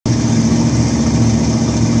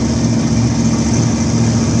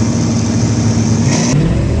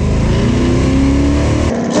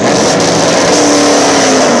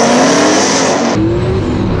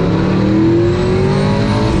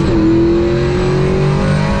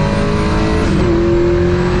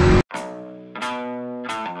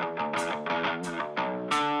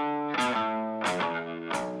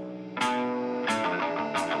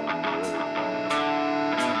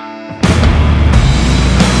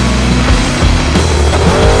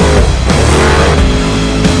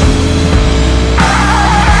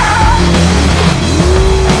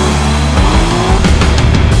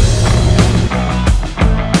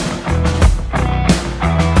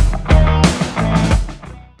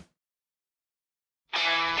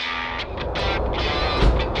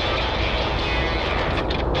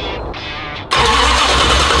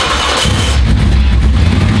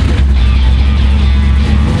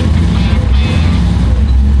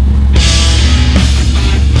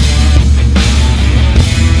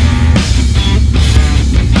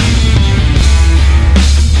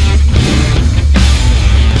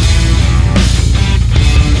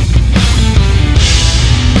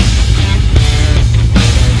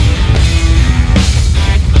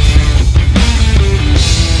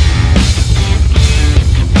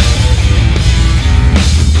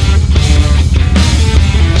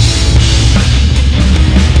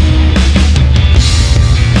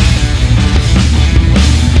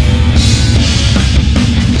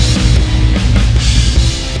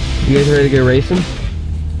You guys ready to go racing?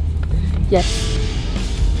 Yes.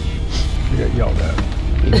 We got yelled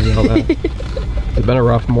at. You got yelled at. It's been a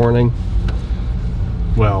rough morning.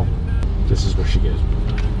 Well, this is where she goes.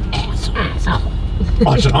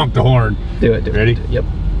 Watch it honk the horn. Do it. Ready? Yep.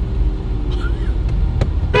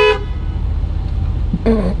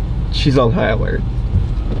 She's on high alert.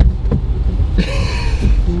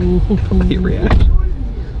 Complete reaction.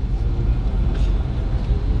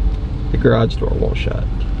 The garage door won't shut.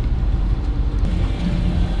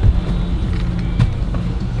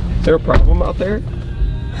 Is there a problem out there?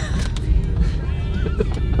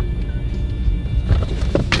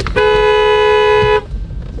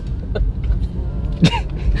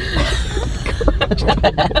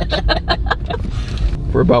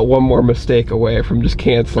 We're about one more mistake away from just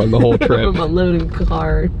canceling the whole trip. From a loaded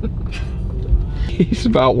car. He's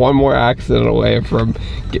about one more accident away from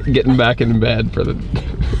getting back in bed for the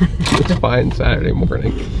this fine Saturday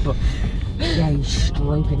morning. Yeah, he's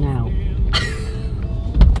striping out.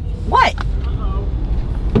 What?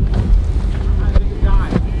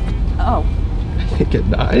 Oh. I think it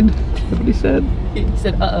died. That's what he said. He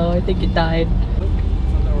said, uh-oh, I think it died.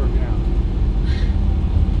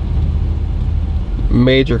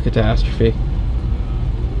 Major catastrophe.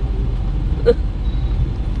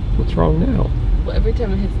 What's wrong now? Well, every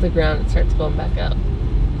time it hits the ground, it starts going back up.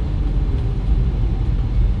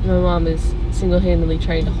 My mom is single-handedly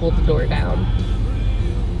trying to hold the door down.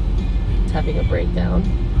 It's having a breakdown.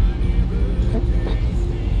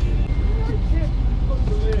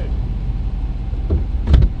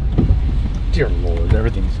 Dear Lord,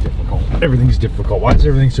 everything's difficult. Everything's difficult. Why is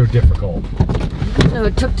everything so difficult? So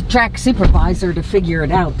it took the track supervisor to figure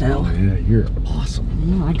it out, though. Oh, yeah, you're awesome.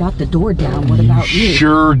 Yeah, I got the door down. What about you?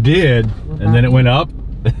 Sure did. And then it went up,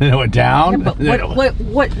 and then it went down. Yeah, but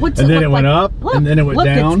what's and it then it look went like? up, Look, and then it went look,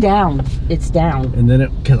 down. It's down. It's down. And then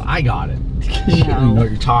it, because I got it. You No. don't know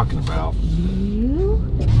what you're talking about. You?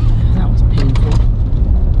 That was painful.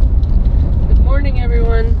 Good morning,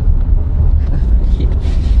 everyone.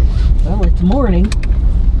 Well, it's morning.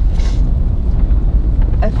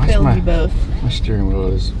 I failed you both. My steering wheel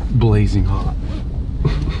is blazing hot.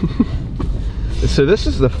 So this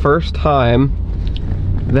is the first time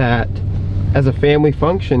that as a family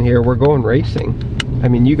function here we're going racing. I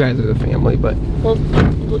mean, you guys are the family, but Well,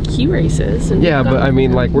 he races. And yeah, but I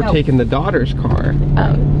mean, like, we're No. taking the daughter's car.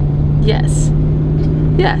 Oh, yes.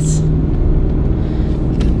 Yes.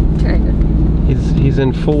 Kinda. He's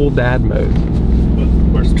in full dad mode.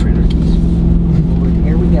 Where's the trailer keys?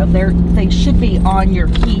 Here we go. They should be on your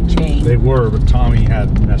keychain. They were, but Tommy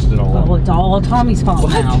had messed it all Well, up. it's all Tommy's fault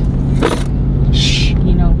now. Shh.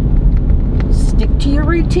 You know, stick to your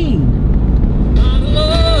routine.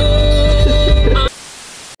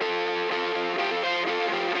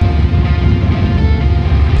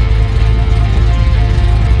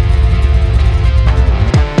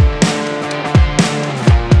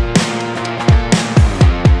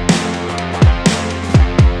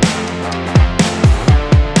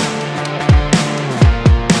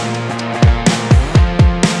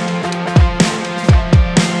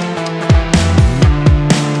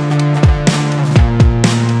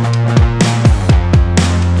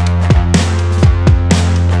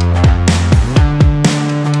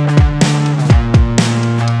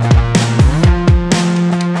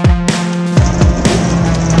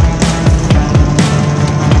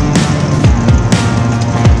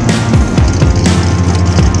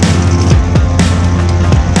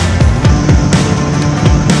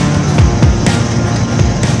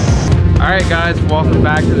 Alright guys, welcome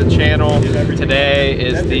back to the channel. Today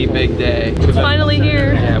is the big day. It's finally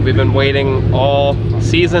here. Yeah, we've been waiting all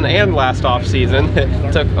season and last off season.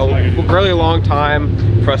 It took a really long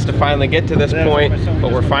time for us to finally get to this point,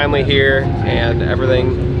 but we're finally here and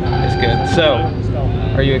everything is good. So,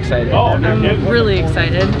 are you excited? I'm really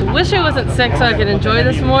excited. Wish I wasn't sick so I could enjoy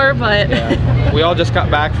this more, but Yeah. We all just got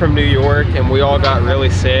back from New York and we all got really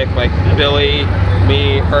sick. Like Billy,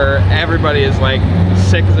 me, her, everybody is like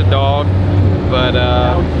sick as a dog. But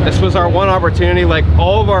this was our one opportunity. Like,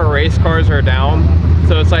 all of our race cars are down,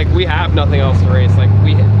 so it's like we have nothing else to race. Like,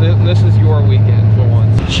 this is your weekend for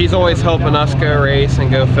once. She's always helping us go race and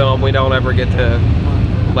go film. We don't ever get to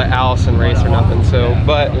let Allison race or nothing. So,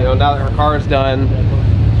 but you know, now that her car is done,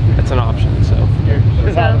 it's an option. So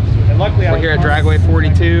we're here at Dragway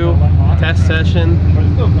 42 test session.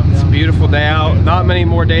 It's a beautiful day out. Not many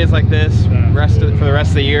more days like this for the rest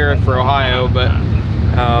of the year for Ohio, but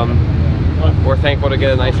we're thankful to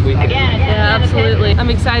get a nice weekend. Yeah, absolutely. I'm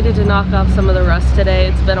excited to knock off some of the rust today.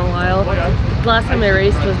 It's been a while. The last time I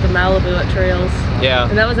raced was the Malibu at Trails. Yeah.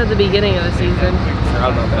 And that was at the beginning of the season.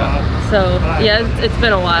 Forgot about that. So, yeah, it's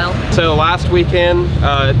been a while. So last weekend,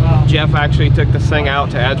 Jeff actually took this thing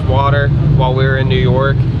out to Edgewater while we were in New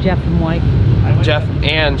York. Jeff and Mike. Jeff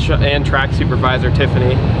and track supervisor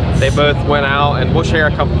Tiffany, they both went out, and we'll share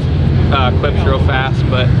a couple clips real fast,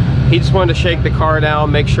 but he just wanted to shake the car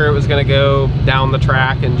down, make sure it was going to go down the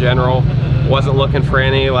track in general. Wasn't looking for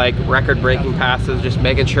any like record-breaking passes, just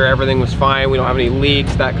making sure everything was fine, we don't have any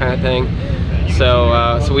leaks, that kind of thing.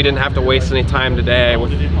 So we didn't have to waste any time today.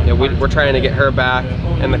 We're trying to get her back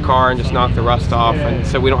in the car and just knock the rust off, and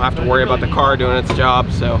so we don't have to worry about the car doing its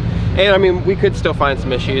job. So, and I mean, we could still find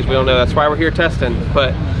some issues, we don't know, that's why we're here testing,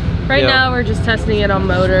 but right now we're just testing it on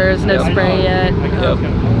motors, no spray yet. Yep.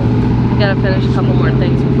 Gotta finish a couple more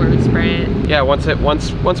things before we spray it. Yeah, once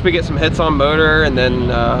we get some hits on motor, and then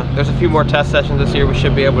there's a few more test sessions this year, we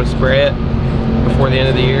should be able to spray it before the end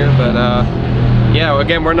of the year. But yeah,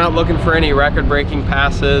 again, we're not looking for any record-breaking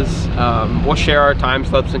passes. We'll share our time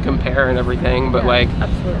slips and compare and everything, but like,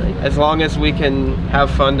 absolutely, as long as we can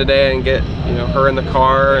have fun today and get her in the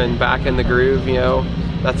car and back in the groove,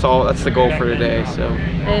 that's the goal for today. So.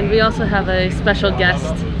 And we also have a special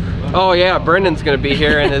guest. Oh yeah, Brendan's gonna be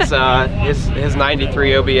here in his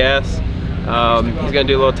 93 OBS. He's gonna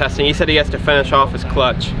do a little testing. He said he has to finish off his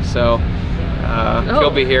clutch, so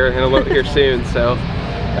he'll be here here soon. So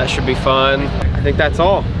that should be fun. I think that's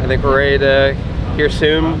all. I think we're ready to hear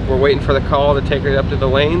soon. We're waiting for the call to take her up to the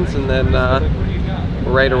lanes, and then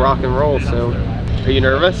we're ready to rock and roll. So, are you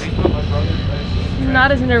nervous?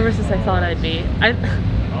 Not as nervous as I thought I'd be.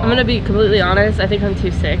 I'm gonna be completely honest, I think I'm too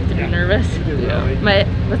sick to be nervous. Yeah.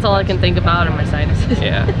 That's all I can think about are my sinuses.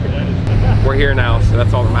 Yeah. We're here now, so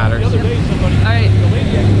that's all that matters. Alright.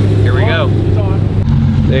 Here we go.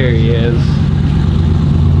 There he is.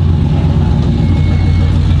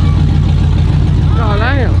 Oh,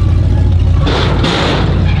 damn.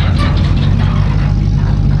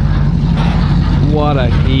 What a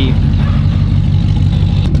heat.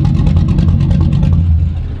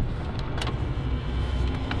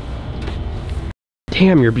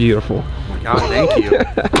 Damn, you're beautiful. Oh my God, thank you.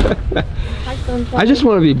 I just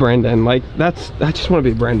want to be Brendan. Like, I just want to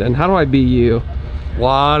be Brendan. How do I be you? A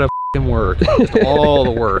lot of work. Just all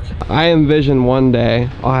the work. I envision one day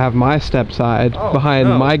I'll have my step side behind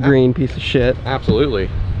my green piece of shit. Absolutely.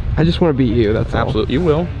 I just want to be you, that's all. Absolutely. You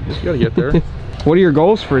will. You just gotta get there. What are your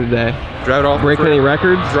goals for today? Drive it off. Break any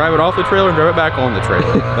records? Drive it off the trailer and drive it back on the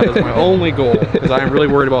trailer. That is my only goal, because I am really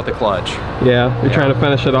worried about the clutch. Yeah, you're trying to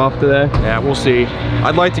finish it off today? Yeah, we'll see.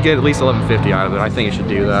 I'd like to get at least 1150 out of it. I think it should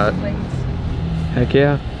do that. Heck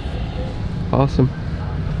yeah. Awesome.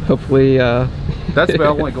 Hopefully, that's my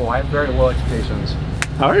only goal. I have very low expectations.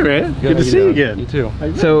 All right, man. Good to see you again. You too.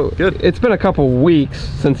 So it's been a couple weeks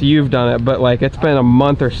since you've done it, but like it's been a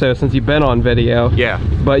month or so since you've been on video. Yeah.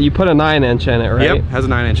 But you put a 9-inch in it, right? Yep, has a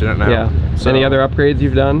 9-inch in it now. Yeah. So, any other upgrades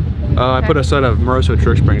you've done? I put a set of Moroso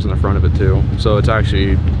trick springs in the front of it too, so it's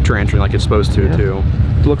actually transferring like it's supposed to too.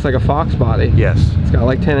 It looks like a Fox body. Yes. It's got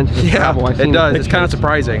like 10 inches of travel. It does. It's kind of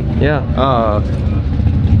surprising. Yeah.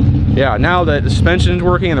 Yeah, now that the suspension's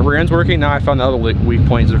working and the rear end's working, now I found the other weak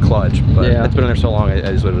points of the clutch. But it's been in there so long, it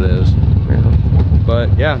is what it is. Yeah.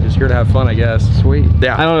 But yeah, just here to have fun, I guess. Sweet.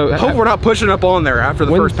 Yeah. I don't know. Hope we're not pushing up on there after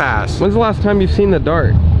the first pass. When's the last time you've seen the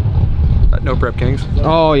Dart? No Prep Kings.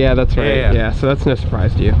 Oh yeah, that's right. Yeah, so that's no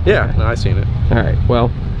surprise to you. Yeah, no, I've seen it. All right, well,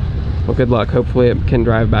 good luck. Hopefully it can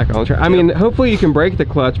drive back on the track. I mean, hopefully you can break the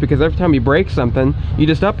clutch, because every time you break something, you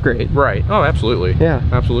just upgrade. Right. Oh, absolutely. Yeah.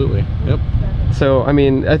 Absolutely. Yep. So, I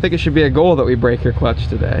mean, I think it should be a goal that we break your clutch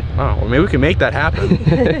today. Oh, well, maybe we can make that happen.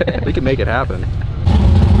 We can make it happen.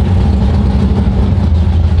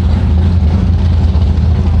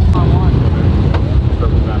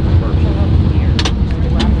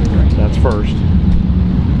 That's first.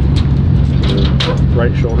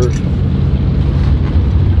 Right shoulder.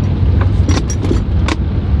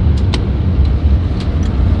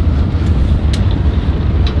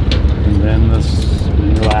 And then this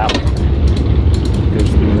lap goes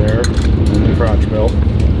through there, and then the crotch belt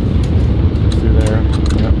goes through there.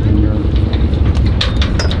 Yep, and your,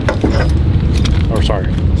 or sorry,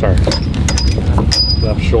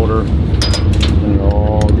 left shoulder, and it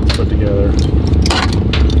all gets put together.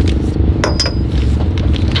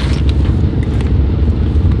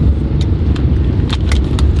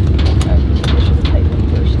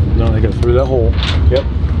 No, they go through that hole. Yep.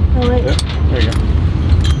 Oh, wait. Yep. There you go.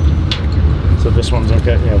 So this one's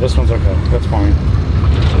okay. Yeah, this one's okay. That's fine.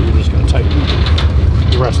 So you're just going to tighten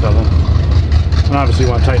the rest of them. And obviously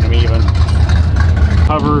you want to tighten them even.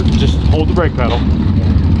 hover, just hold the brake pedal,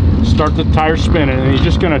 start the tire spinning, and you're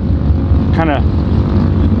just gonna kind of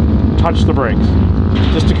touch the brakes,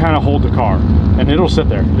 just to kind of hold the car, and it'll sit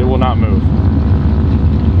there. It will not move.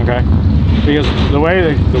 Okay, because the way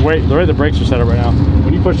the brakes are set up right now,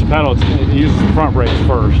 when you push the pedal, it uses the front brakes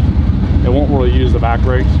first. It won't really use the back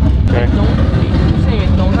brakes. Okay. You're saying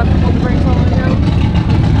it don't have to hold the brakes all the way down?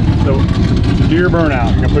 So to do your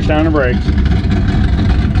burnout, you're gonna push down the brakes.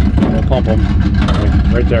 You're gonna pump them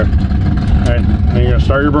right there. All right, and you're gonna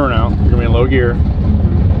start your burnout. You're gonna be in low gear,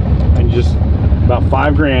 and you just about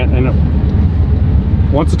 5 grand.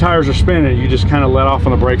 And once the tires are spinning, you just kind of let off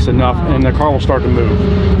on the brakes enough, and the car will start to move,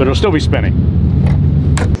 but it'll still be spinning.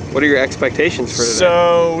 What are your expectations for today?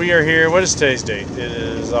 So we are here. What is today's date? It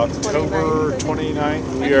is October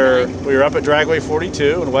 29th. We are up at Dragway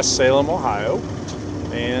 42 in West Salem, Ohio,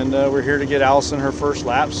 and we're here to get Allison her first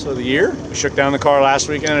laps of the year. We shook down the car last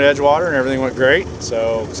weekend at Edgewater, and everything went great.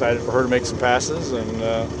 So excited for her to make some passes, and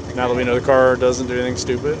now that we know the car doesn't do anything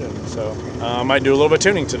stupid, and so I might do a little bit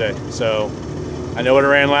of tuning today. So I know it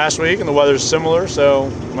ran last week, and the weather's similar,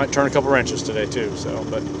 so I might turn a couple wrenches today too. So,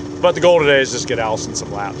 but the goal today is just get Allison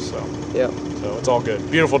some laps. So yeah, so it's all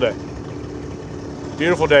good. Beautiful day.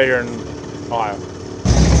 Beautiful day here in Ohio.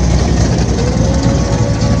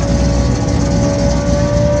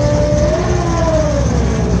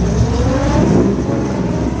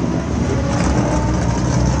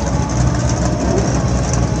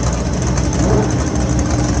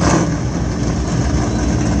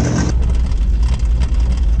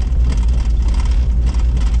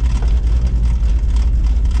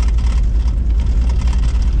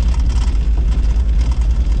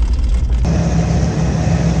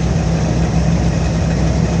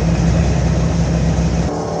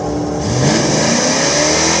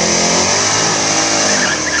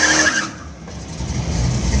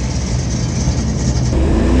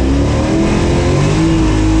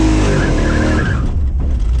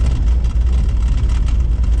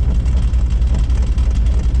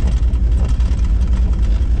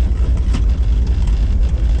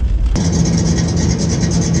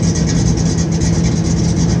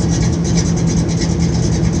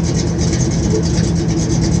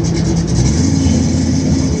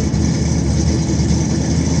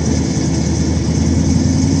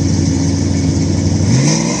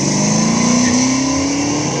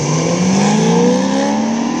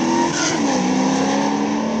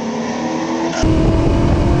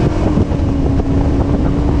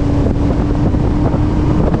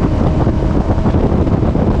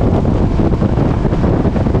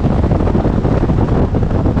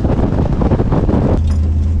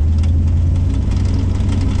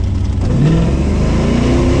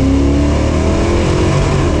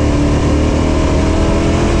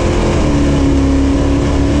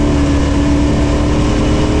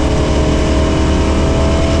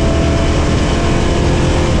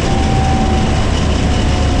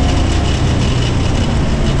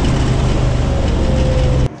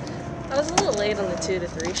 On the 2 to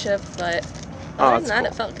 3 shift, but Oh, other than that, cool.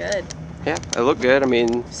 it felt good. Yeah, it looked good. I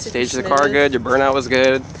mean, Super staged the car smooth. good, your burnout was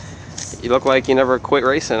good. You look like you never quit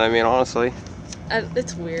racing, I mean, honestly.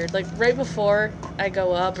 It's weird. Like, right before I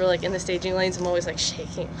go up, or like in the staging lanes, I'm always like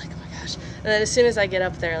shaking, like, oh my gosh. And then as soon as I get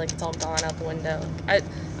up there, like, it's all gone out the window. I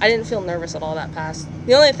didn't feel nervous at all that pass.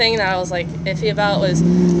 The only thing that I was like iffy about was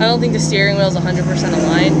I don't think the steering wheel is 100%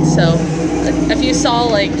 aligned. So if you saw,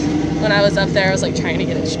 like, when I was up there, I was like trying to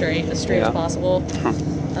get it straight as possible.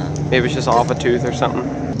 Maybe it's just off a tooth or something.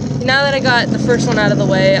 Now that I got the first one out of the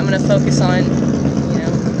way, I'm going to focus on, you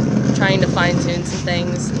know, trying to fine-tune some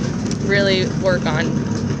things, really work on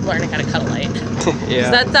learning how to cut a light.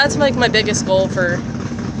 Yeah. That's like my biggest goal for,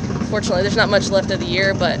 fortunately there's not much left of the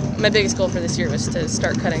year, but my biggest goal for this year was to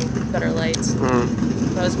start cutting better lights.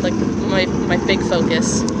 That was like my big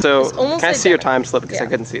focus. So can I see your time slip, because I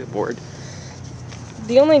couldn't see the board?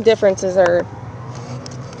 The only differences are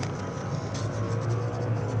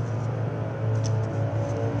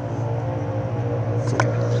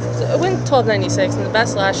I went 1296, and the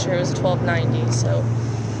best last year was 1290. So,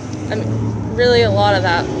 I mean, really, a lot of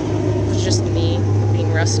that was just me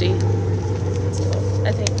being rusty. So,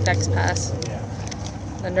 I think next pass,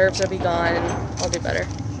 the nerves will be gone, and I'll do better.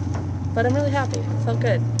 But I'm really happy. It felt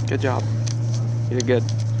good. Good job. You did good.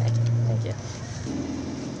 Thank you.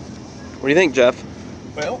 What do you think, Jeff?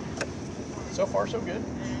 Well, so far so good.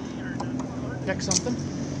 Pick something.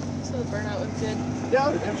 So the burnout was good. Yeah,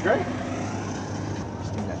 it was great.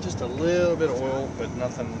 Just a little bit of oil, but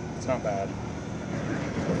nothing, it's not bad.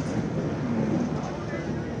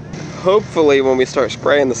 Hopefully when we start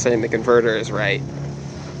spraying this thing, the converter is right.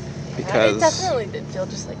 Because it definitely did feel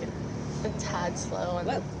just like it a tad slow.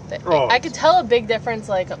 And Oh. I could tell a big difference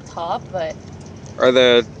like up top, but Are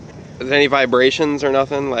there any vibrations or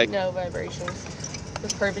nothing? Like no vibrations. It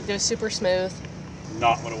was perfect. It was super smooth.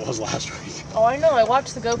 Not what it was last week. Oh, I know. I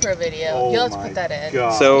watched the GoPro video. Oh You'll have to my put that in.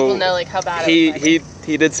 God. So people know like how bad it was.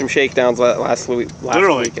 he did some shakedowns last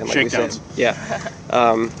Literally, weekend. Like shakedowns. We said.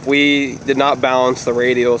 Yeah. We did not balance the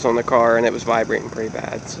radials on the car, and it was vibrating pretty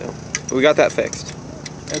bad. So we got that fixed.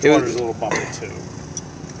 Edgewater's a little bumpy too.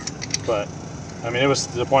 But I mean, it was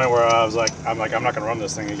to the point where I'm not going to run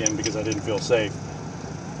this thing again because I didn't feel safe.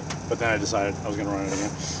 But then I decided I was going to run it again.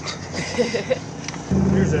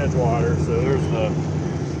 Here's Edgewater. So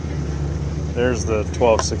there's the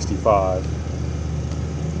 1265.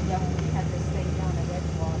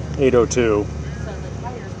 802.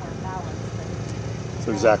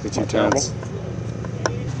 So exactly 2/10.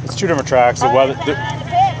 It's two different tracks. The weather.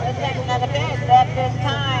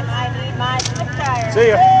 See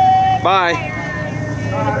ya. Bye.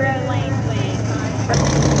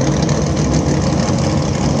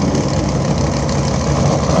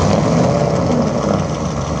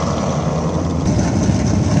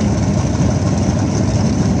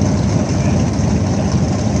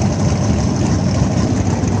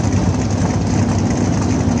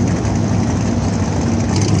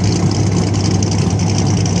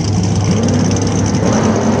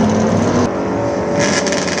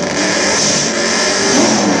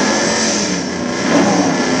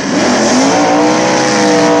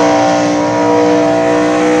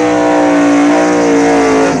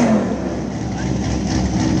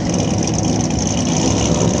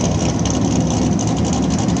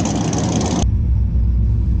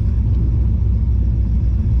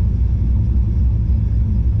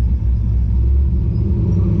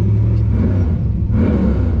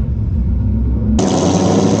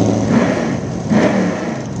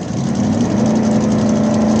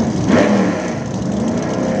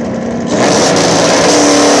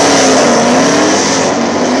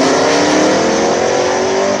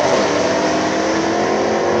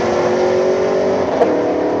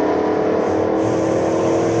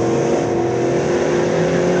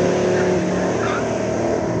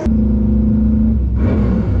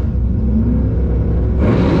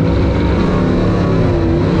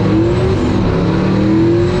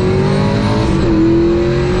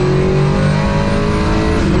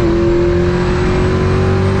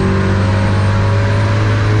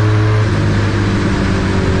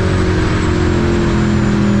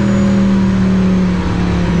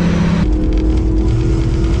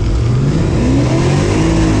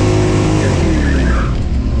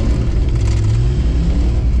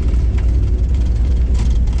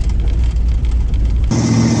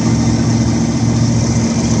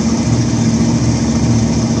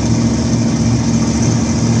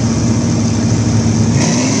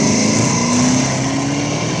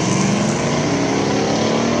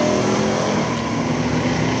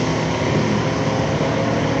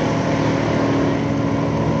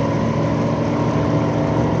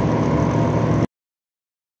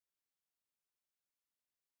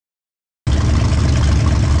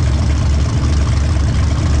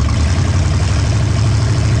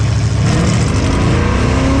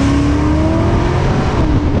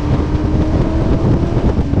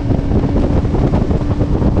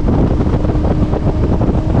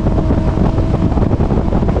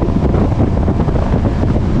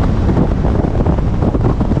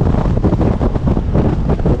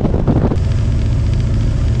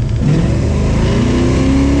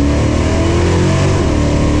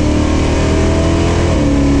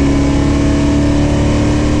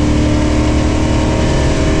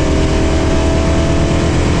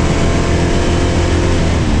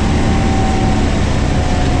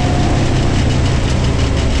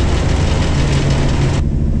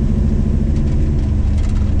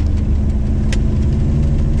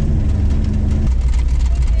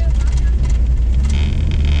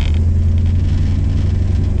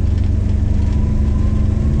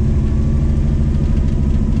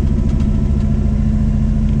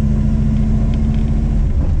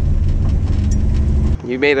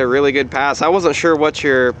 You made a really good pass. I wasn't sure what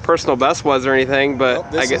your personal best was or anything, but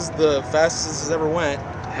Well, this is the fastest this has ever went.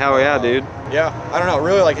 Hell yeah, dude. Yeah, I don't know.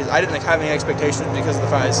 Really, like I didn't have any expectations because of the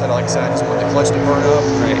fact like I said, I just wanted the clutch to burn up.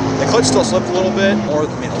 Right. The clutch still slipped a little bit, or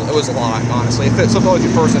I mean, it was a lot, honestly. If it slipped like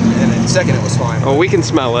at first and in second, it was fine. Oh, we can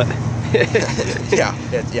smell it. yeah,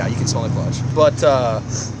 you can smell the clutch. But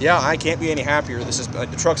yeah, I can't be any happier. This is the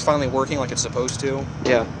truck's finally working like it's supposed to.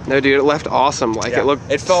 Yeah. No, dude, it left awesome. Like Yeah. it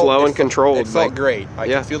looked slow and controlled. It felt like, great. I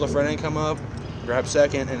yeah. could feel the front end come up, grab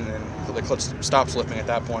second, and then the clutch stopped slipping at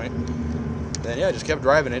that point. Then yeah, I just kept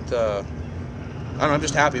driving it. don't know, I'm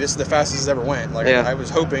just happy. This is the fastest it's ever went. Like, Yeah. I was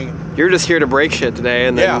hoping. You're just here to break shit today,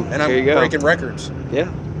 and then And I'm here you go. breaking records. Yeah.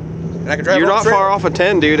 And I can drive. You're on not trail. far off a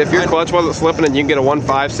 10, dude. If your clutch wasn't slipping and you can get a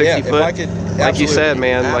 1.5, 60 Yeah, if foot, I could, like you said,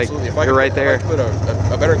 man, absolutely. like you're right there. If I could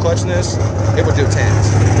put a better clutch in this, it would do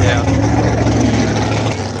 10s. Yeah.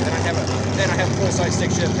 Then I have a full-size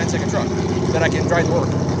stick shift 10-second truck that I can drive to work.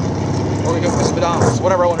 Or we go for some McDonald's,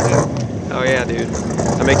 whatever I want to do. Oh yeah, dude.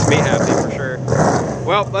 That makes me happy for sure.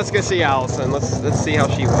 Well, let's go see Allison. Let's see how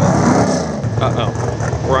she went.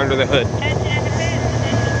 Uh-oh. We're under the hood.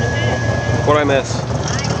 What'd I miss?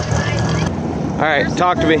 All right,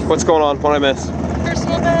 talk to me. What's going on? What'd I miss?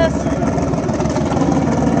 Personal best.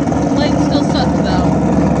 Light still sucks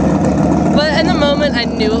though. But in the moment, I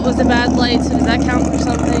knew it was a bad light, so does that count for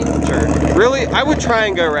something? Sure. Really, I would try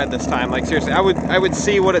and go red this time. Like seriously, I would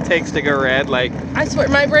see what it takes to go red. Like I swear,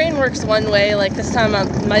 my brain works one way. Like this time,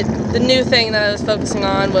 the new thing that I was focusing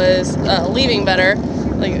on was leaving better.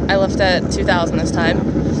 Like I left at 2,000 this time.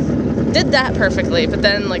 Did that perfectly, but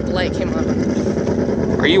then like the light came on.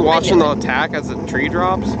 are you watching the attack as the tree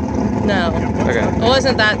drops? No. Okay. It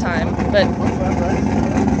wasn't that time, but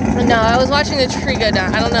no, I was watching the tree go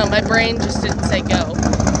down. I don't know, my brain just didn't say go.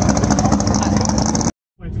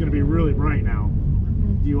 It's going to be really bright now.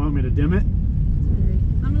 Do you want me to dim it?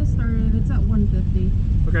 I'm gonna start it. It's at 150.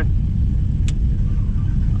 Okay.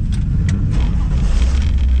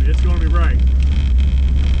 It's going to be bright.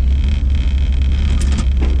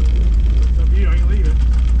 It's up to you. I can leave it.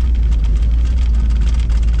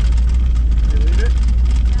 You leave it?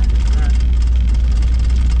 All right.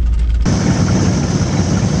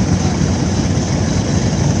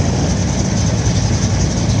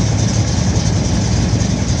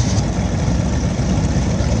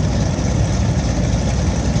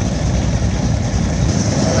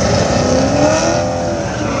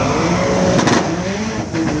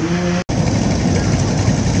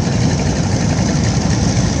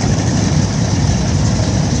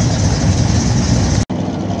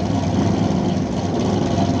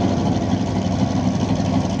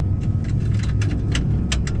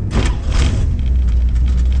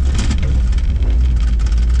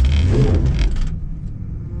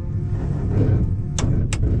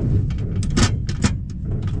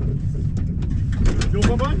 Fuel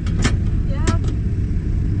pump on? Yeah.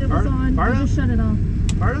 It was on. Fire I just shut it off.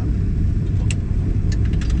 Fire up.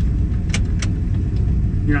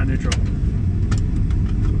 You're not neutral.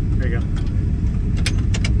 There you go.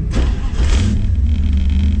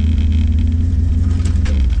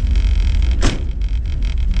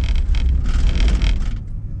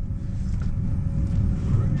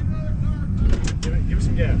 Give it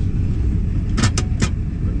some gas.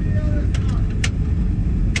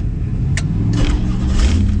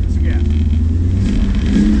 Some gas.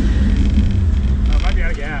 Oh, it might be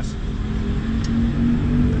out of gas.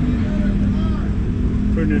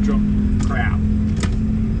 Put it neutral. Crap.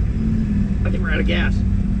 I think we're out of gas.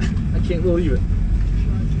 I can't believe it.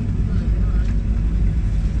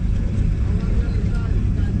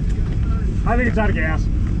 I think it's out of gas.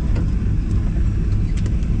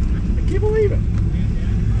 I can't believe it.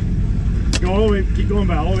 Go all the way, keep going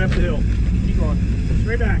back, all the way up the hill. Keep going.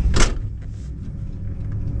 Straight back.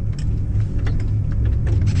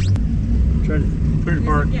 Try to put it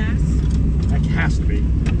apart. Gas. That has to be.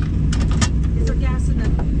 Is there gas in it?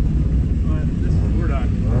 We're done.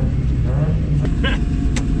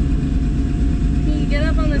 Can you get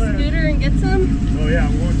up on the scooter and get some? Oh yeah,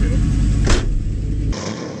 I'm going to.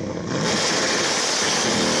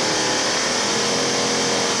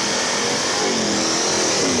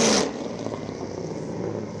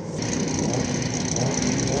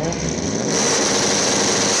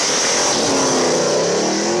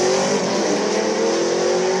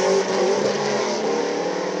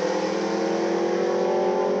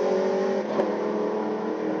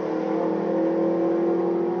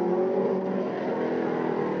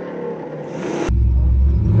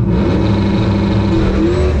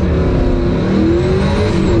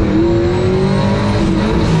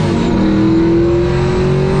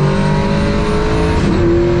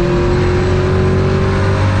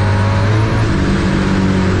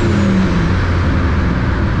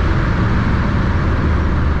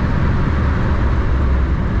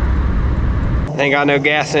 Ain't got no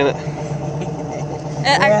gas in it.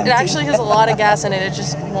 It actually has a lot of gas in it. It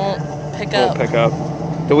just won't pick up. Won't pick up.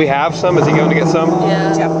 Do we have some? Is he going to get some?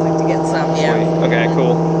 Yeah. Jeff went to get some, yeah. Sweet. Okay,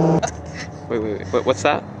 cool. Wait. What's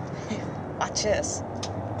that? Watch this.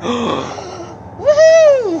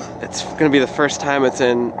 Woohoo! It's going to be the first time it's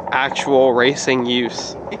in actual racing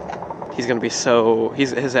use. He's going to be so...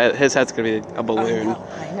 his head's going to be a balloon.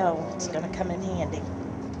 I know. It's going to come in handy.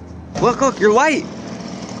 Look, your light.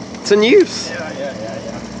 It's in use. Yeah.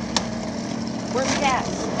 Where's the gas?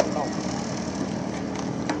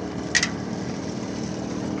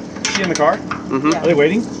 Is she in the car? Mm-hmm. Are they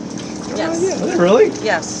waiting? Yes. Are they really?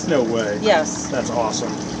 Yes. No way. Yes. That's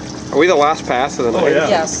awesome. Are we the last pass of the night? yeah.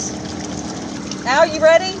 Yes. Al, you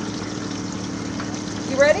ready?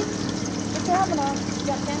 You ready? Put your helmet on. You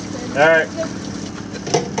got tested. All right.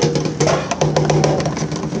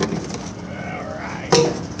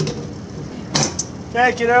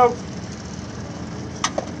 Okay, kiddo.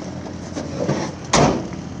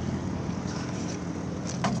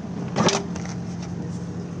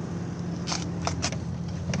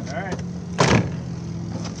 All right.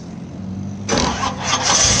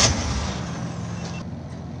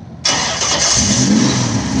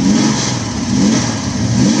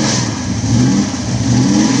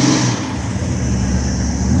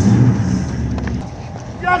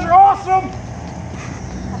 You guys are awesome.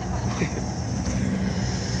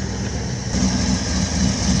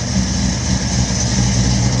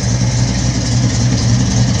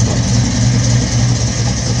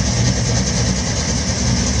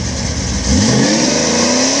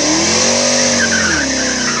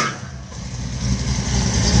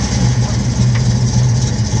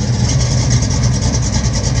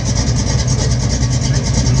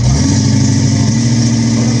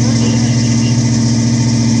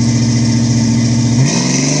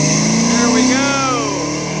 There we go.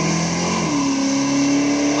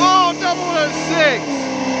 Oh, 006.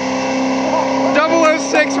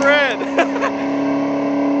 006 red.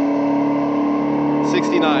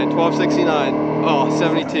 69, 1269. Oh,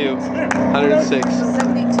 72. 106.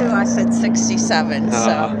 72, I said 67, so,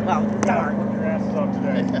 well, darn. Your asses off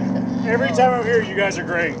today. Every time I'm here, you guys are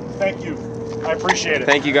great. Thank you. I appreciate it.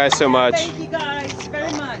 Thank you guys so much. Thank you guys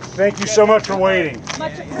very much. Thank you so much for waiting.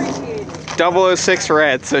 Much appreciated. 006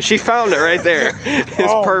 red. So she found it right there. It's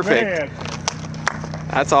Oh, perfect. Man.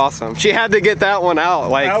 That's awesome. She had to get that one out.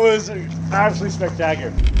 Like, That was absolutely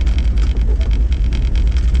spectacular.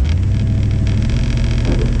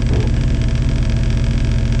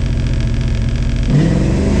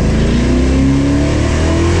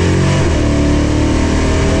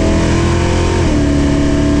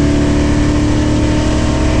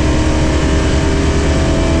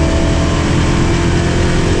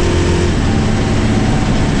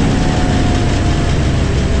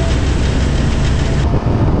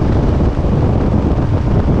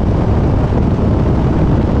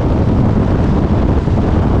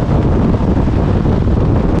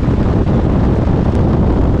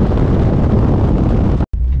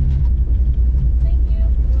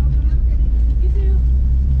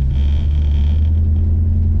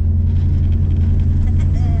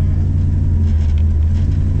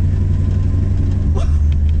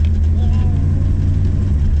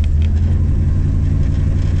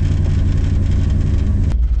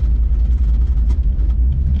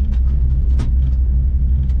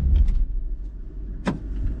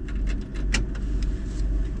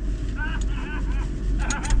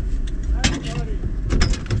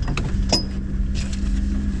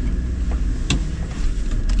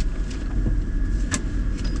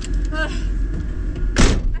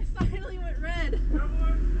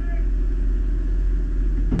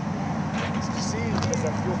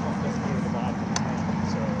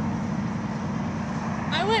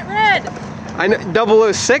 I went red. I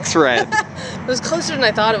know, 006 red. It was closer than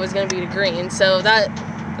I thought it was going to be to green, so that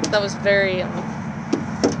was very.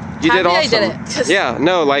 You did happy awesome. I did it, 'cause- Yeah,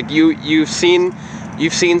 no, like you've seen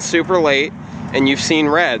super late and you've seen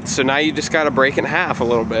red, so now you just got to break in half a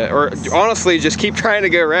little bit, or honestly, just keep trying to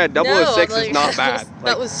go red. 006 is not bad.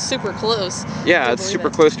 That was super close. Yeah, it's super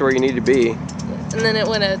close to where you need to be. And then it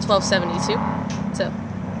went at 1272, so.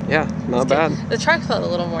 Yeah, not bad. The truck felt a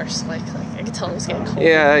little more like I could tell it was getting cold.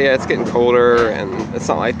 Yeah, it's getting colder, and it's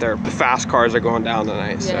not like the fast cars are going down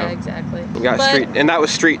tonight. So Yeah, exactly. you got street, and that was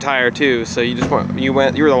street tire too. So you were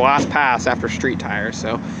the last pass after street tire.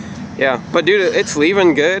 So yeah, but dude, it's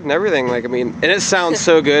leaving good and everything. Like, I mean, and it sounds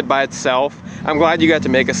so good by itself. I'm glad you got to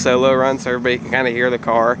make a solo run so everybody can kind of hear the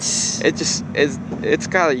car. It just is. It's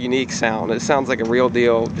got a unique sound. It sounds like a real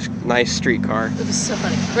deal, just nice street car. It was so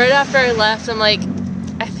funny. Right after I left, I'm like,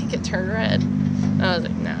 I think it turned red. And I was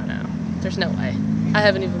like, no, there's no way. I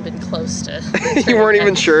haven't even been close to. You weren't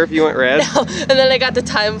even sure if you went red? No. And then I got the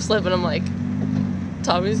time slip, and I'm like,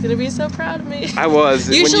 Tommy's gonna be so proud of me. I was.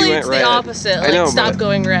 Usually when you it's went the red. opposite. Like, I know, stop but-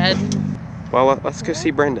 going red. Well, let's go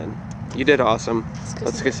see Brendan. You did awesome.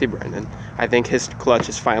 Let's go see Brendan. I think his clutch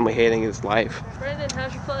is finally hating his life. Brendan,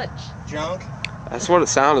 how's your clutch? Junk. That's what it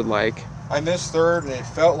sounded like. I missed third, and it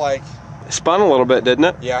felt like, It spun a little bit, didn't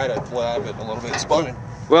it? yeah, I had to pull out of it a little bit. It spun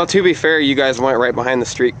Well, to be fair, you guys went right behind the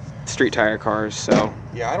street tire cars, so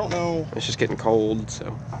Yeah, I don't know. it's just getting cold.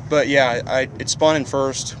 So, But yeah, it spun in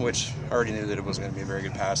first, which I already knew that it wasn't going to be a very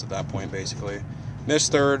good pass at that point, basically.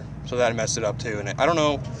 Missed third, so that messed it up too. And I don't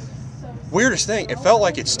know, weirdest thing, it felt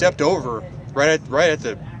like it stepped over right at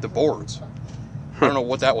the boards. I don't know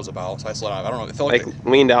what that was about, so I slid out. I don't know. It felt like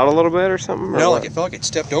leaned out a little bit or something. No, or like it felt like it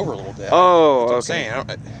stepped over a little bit. Oh, That's what I'm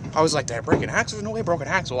saying. I was like, did I break an axle? There's no way I broke an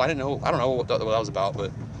axle. I don't know what that was about,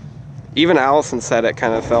 but even Allison said it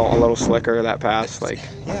kind of felt a little slicker that pass. Like,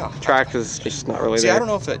 yeah, track is just not really See, there. I don't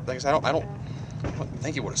know if it. Like I said, I don't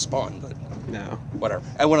think it would have spun, but no. Whatever.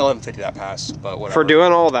 I went 1150 that pass, but whatever. For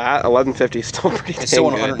doing all that, 1150 is still pretty. It's still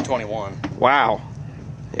good. 121. Wow.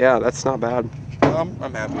 Yeah, that's not bad.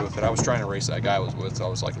 I'm happy with it. I was trying to race that guy I was with, so I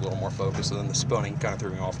was like a little more focused, and then the spinning kind of threw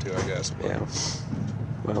me off too, I guess. But yeah.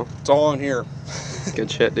 Well, it's all on here.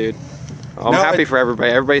 Good shit, dude. I'm happy for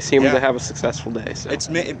everybody. Everybody seemed to have a successful day. So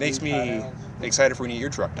it makes me excited for when you get your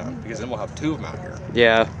truck done, because then we'll have two of them out here.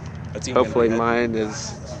 Yeah. That's even hopefully mine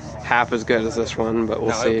is half as good as this one, but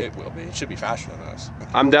we'll see. It will be. It should be faster than this.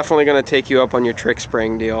 I'm definitely going to take you up on your trick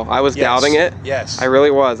spring deal. I was doubting it. Yes. I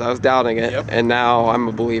really was. I was doubting it, Yep. and now I'm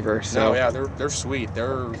a believer. So no, yeah, they're sweet.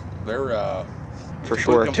 They're for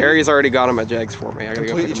sure. Terry's already got them at Jegs for me. I gotta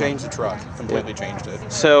completely go changed the truck. Completely changed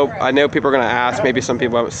it. So I know people are going to ask. Maybe some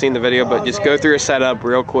people haven't seen the video, but just go through your setup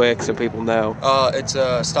real quick so people know. It's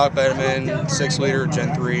a stock Betterman 6-liter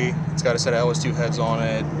Gen 3. It's got a set of LS2 heads on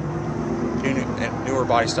it. Newer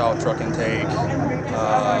body style truck intake.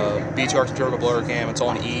 BTR centrifugal blower cam. It's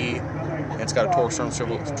on E. And it's got a torque storm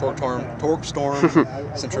centrifugal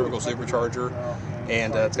supercharger.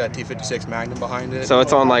 And it's got a T56 Magnum behind it. So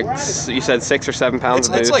it's on, like, you said 6 or 7 pounds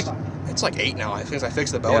of boost? It's like 8 now. I think I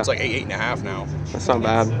fixed the belt. It's like 8.5 now. That's not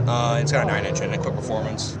bad. It's got a 9-inch in it, quick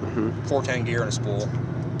performance, 410 gear and a spool.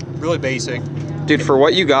 Really basic. Dude, for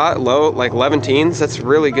what you got, low, like 11 teens, that's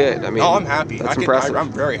really good. I mean, I'm happy. That's impressive.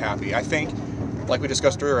 I'm very happy. I think, like we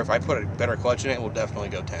discussed earlier, if I put a better clutch in it, it will definitely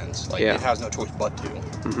go 10s. Like, it has no choice but to.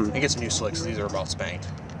 And get some new slicks. These are about spanked.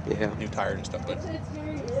 Yeah. New tires and stuff, but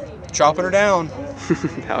chopping her down.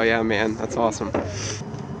 Hell yeah, man. That's awesome.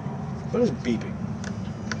 What is beeping?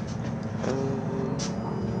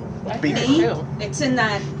 It's in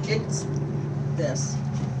that. It's this.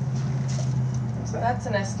 So that's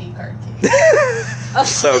an SD card case. I'm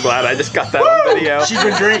so glad I just got that on video. She's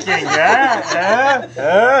been drinking. I've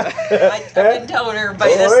been telling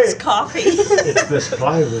everybody this is coffee. It's this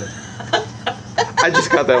plywood. I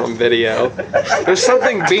just got that on video. There's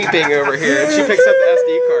something beeping over here, and she picks up the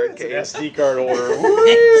SD card case. SD card holder.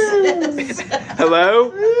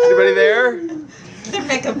 Hello? Anybody there? They're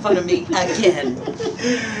making fun of me again.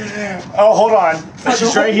 Oh, hold on.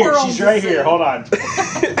 She's right here. world She's right to here. see. Hold on.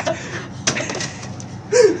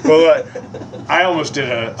 Well, I almost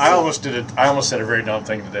said a very dumb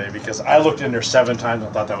thing today because I looked in there 7 times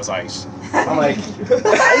and thought that was ice. I'm like,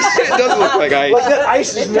 ice? It does look like ice. Like that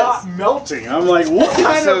ice is not melting. I'm like, what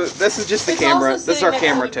kind So of? this is just the camera. This is our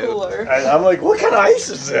camera tote. I'm like, what kind of ice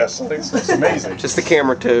is this? It's amazing. Just the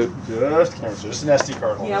camera tote. Just an SD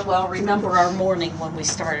card holder. Yeah, well, remember our morning when we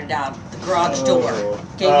started out, the garage door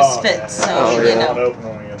gave us fits, so, you know.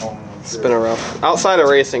 Opening at home. It's been a rough. Outside of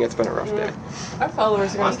racing, it's been a rough day. Our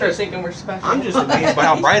followers are going to start thinking we're special. I'm just amazed by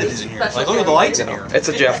how bright it is in here. Like, look at the lights in here. It's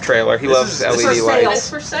a Jeff trailer. He loves this LED is lights. It's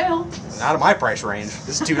for sale. Out of my price range.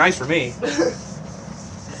 This is too nice for me.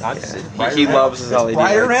 He loves his LED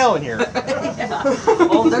brighter lights. now in here.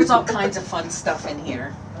 Oh, there's all kinds of fun stuff in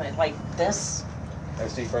here. Like this.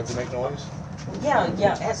 SD cards that make noise? Yeah,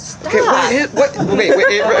 stop. Okay,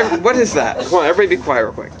 what is that? Come on, everybody be quiet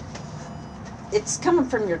real quick. It's coming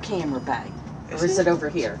from your camera bag. Or is it over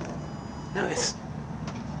here? No, it's...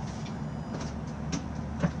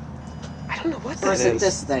 I don't know what Or that is it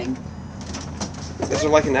this thing? Is there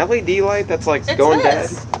like an LED light that's like It's going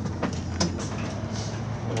this. dead?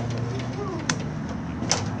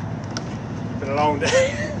 Been a long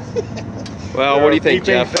day. Well, what do you think,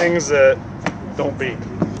 Jeff? Things that don't beep.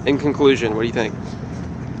 In conclusion, what do you think?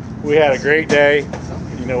 We had a great day.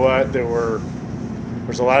 You know what?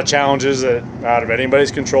 There's a lot of challenges that out of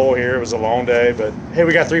anybody's control here. It was a long day, but hey,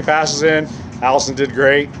 we got 3 passes in. Allison did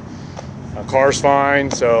great. Car's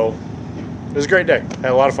fine, so it was a great day.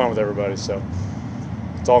 Had a lot of fun with everybody, so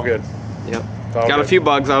it's all good. Yep. All Got good. a few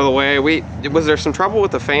bugs out of the way. Was there some trouble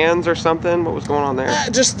with the fans or something? What was going on there?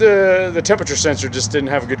 Just the temperature sensor just didn't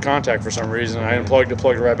have a good contact for some reason. I unplugged it,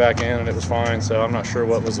 plugged it right back in, and it was fine. So I'm not sure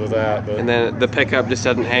what was with that. But And then the pickup just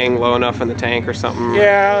doesn't hang low enough in the tank or something?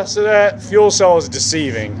 yeah, so that fuel cell is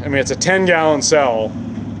deceiving. I mean, it's a 10-gallon cell.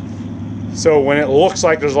 So when it looks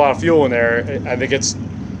like there's a lot of fuel in there, I think it's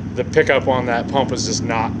the pickup on that pump is just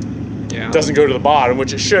not, Yeah. doesn't go to the bottom,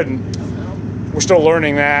 which it shouldn't. We're still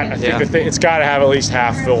learning that. I think it's got to have at least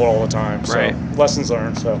half filled all the time. So Right. lessons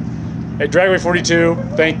learned. So, hey, Dragway 42,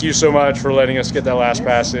 thank you so much for letting us get that last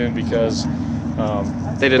pass in because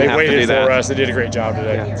They didn't have to waited do that. for us. They did a great job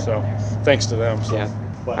today. Yeah. So thanks to them. So. Yeah.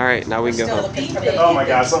 But- All right, now we can go home. Oh my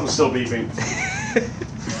God, something's still beeping.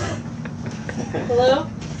 Hello?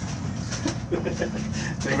 Over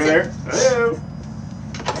there? Hello.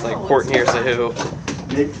 It's like Courtney hears the who.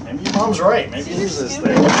 Maybe your mom's right. Maybe use this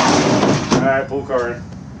thing. All right, pull car in.